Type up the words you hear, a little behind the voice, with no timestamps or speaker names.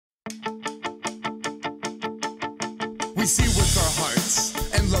We see with our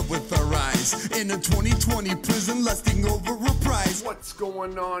hearts and love with our eyes. In a 2020 prison, lusting over a prize. What's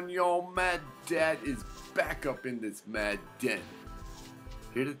going on, y'all? Maddad is back up in this Madden.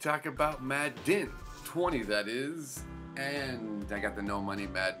 Here to talk about Madden 20, that is. And I got the No Money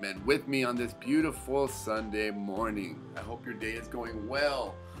Madmen with me on this beautiful Sunday morning. I hope your day is going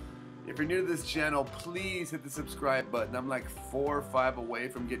well. If you're new to this channel, please hit the subscribe button. I'm like 4 or 5 away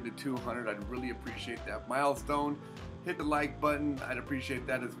from getting to 200. I'd really appreciate that milestone. Hit the like button. I'd appreciate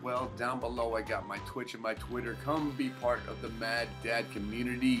that as well. Down below, I got my Twitch and my Twitter. Come be part of the Maddad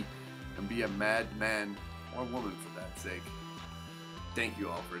community and be a madman or woman for that sake. Thank you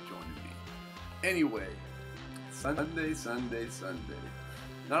all for joining me. Anyway, Sunday.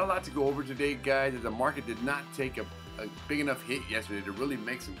 Not a lot to go over today, guys, as the market did not take a big enough hit yesterday to really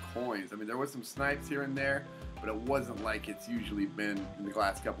make some coins. I mean, there was some snipes here and there, but it wasn't like it's usually been in the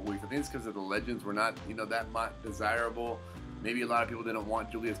last couple weeks. I think it's because of the legends were not, that much desirable. Maybe a lot of people didn't want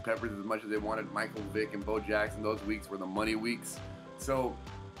Julius Peppers as much as they wanted Michael Vick and Bo Jackson. Those weeks were the money weeks. So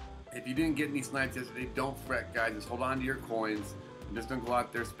if you didn't get any snipes yesterday, don't fret, guys. Just hold on to your coins. And just don't go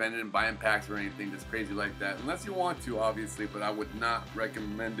out there spending and buying packs or anything that's crazy like that. Unless you want to, obviously, but I would not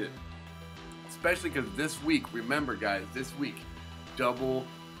recommend it. Especially because this week, remember guys, this week, double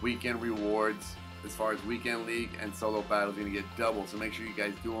weekend rewards as far as weekend league and solo battles. You're going to get double, so make sure you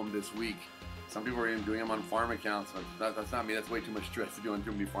guys do them this week. Some people are even doing them on farm accounts. That's not me, that's way too much stress to do on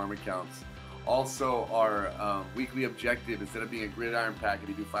too many farm accounts. Also, our weekly objective, instead of being a gridiron pack, if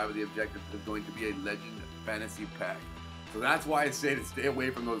you do 5 of the objectives, is going to be a legend fantasy pack. So that's why I say to stay away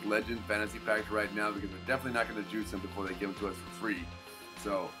from those legend fantasy packs right now, because we're definitely not going to juice them before they give them to us for free.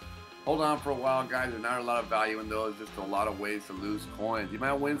 So hold on for a while, guys. There's not a lot of value in those, just a lot of ways to lose coins. You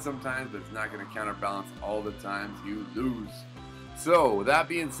might win sometimes, but it's not going to counterbalance all the times you lose. So with that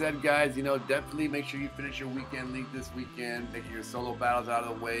being said, guys, definitely make sure you finish your weekend league this weekend. Make your solo battles out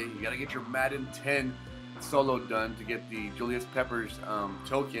of the way. You got to get your Madden 10 solo done to get the Julius Peppers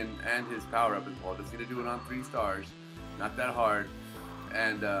token and his power up as well. Just need to do it on 3 stars. Not that hard.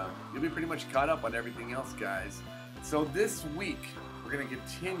 And you'll be pretty much caught up on everything else, guys. So this week, we're going to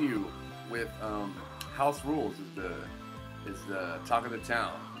continue with House Rules is the talk of the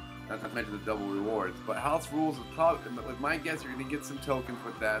town. Not to mention the double rewards, but House Rules is probably, with my guess, you're going to get some tokens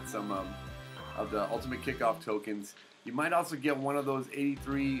with that, some of the Ultimate Kickoff tokens. You might also get one of those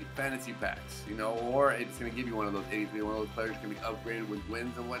 83 fantasy packs, or it's going to give you one of those 83. One of those players can be upgraded with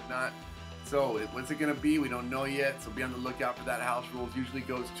wins and whatnot. So what's it going to be? We don't know yet, so be on the lookout for that. House Rules usually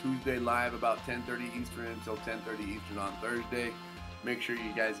goes Tuesday live about 10:30 Eastern until 10:30 Eastern on Thursday. Make sure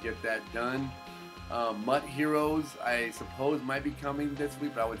you guys get that done. Mutt Heroes, I suppose, might be coming this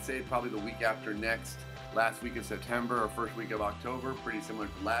week, but I would say probably the week after next, last week of September or first week of October, pretty similar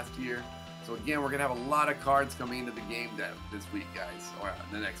to last year. So again, we're going to have a lot of cards coming into the game this week, guys, or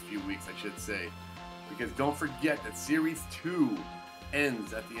in the next few weeks, I should say. Because don't forget that Series 2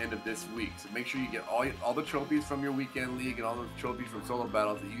 ends at the end of this week. So make sure you get all the trophies from your weekend league and all the trophies from solo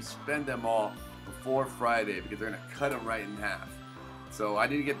battles, that you spend them all before Friday, because they're going to cut them right in half. So I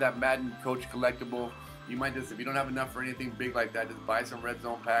need to get that Madden Coach collectible. You might just, if you don't have enough for anything big like that, just buy some red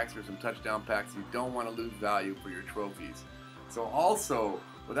zone packs or some touchdown packs. You don't want to lose value for your trophies. So also,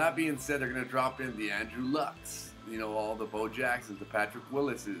 with that being said, they're going to drop in the Andrew Lucks, all the Bo Jacksons, the Patrick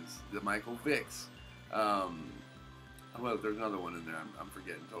Willises, the Michael Vicks. Well, there's another one in there. I'm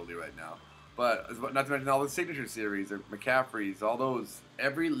forgetting totally right now. But not to mention all the signature series, or McCaffrey's, all those.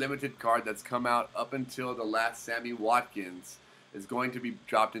 Every limited card that's come out up until the last Sammy Watkins is going to be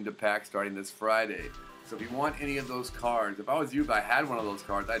dropped into packs starting this Friday. So if you want any of those cards, if I was you, if I had one of those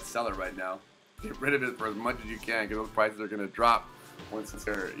cards, I'd sell it right now. Get rid of it for as much as you can, because those prices are going to drop once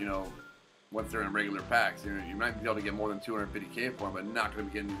they're, once they're in regular packs. You might be able to get more than 250K for them, but not going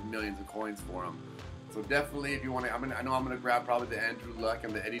to be getting millions of coins for them. So definitely, if you want to, I know I'm going to grab probably the Andrew Luck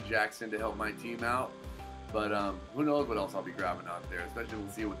and the Eddie Jackson to help my team out. But who knows what else I'll be grabbing out there. Especially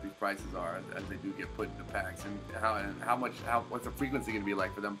we'll see what these prices are as they do get put into packs, and what's the frequency going to be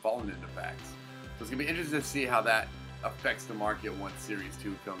like for them falling into packs. So it's going to be interesting to see how that affects the market once Series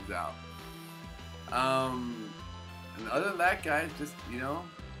 2 comes out. And other than that, guys, just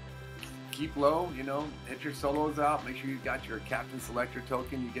keep low. Hit your solos out. Make sure you got your Captain Selector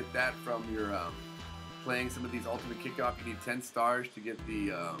token. You get that from your playing some of these Ultimate Kickoff. You need 10 stars to get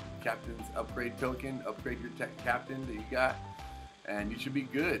the Captain's Upgrade token. Upgrade your Captain that you got, and you should be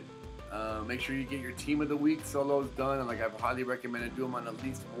good. Make sure you get your Team of the Week solos done, and like I've highly recommended, do them on at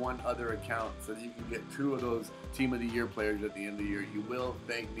least one other account so that you can get 2 of those Team of the Year players at the end of the year. You will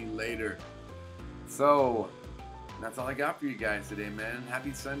thank me later. So that's all I got for you guys today, man.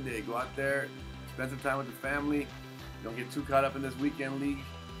 Happy Sunday. Go out there, spend some time with the family, Don't get too caught up in this weekend league,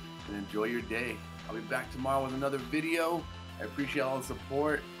 and enjoy your day. I'll be back tomorrow with another video. I appreciate all the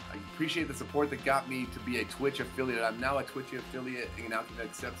support. I appreciate the support that got me to be a Twitch affiliate. I'm now a Twitch affiliate and now can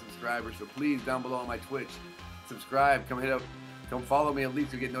accept subscribers. So please, down below on my Twitch, subscribe. Come follow me. At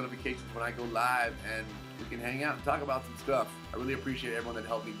least you get notifications when I go live, and we can hang out and talk about some stuff. I really appreciate everyone that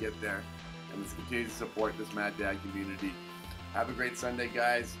helped me get there, and let's continue to support this Maddad community. Have a great Sunday,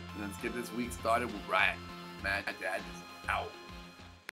 guys, and let's get this week started right. Maddad is out.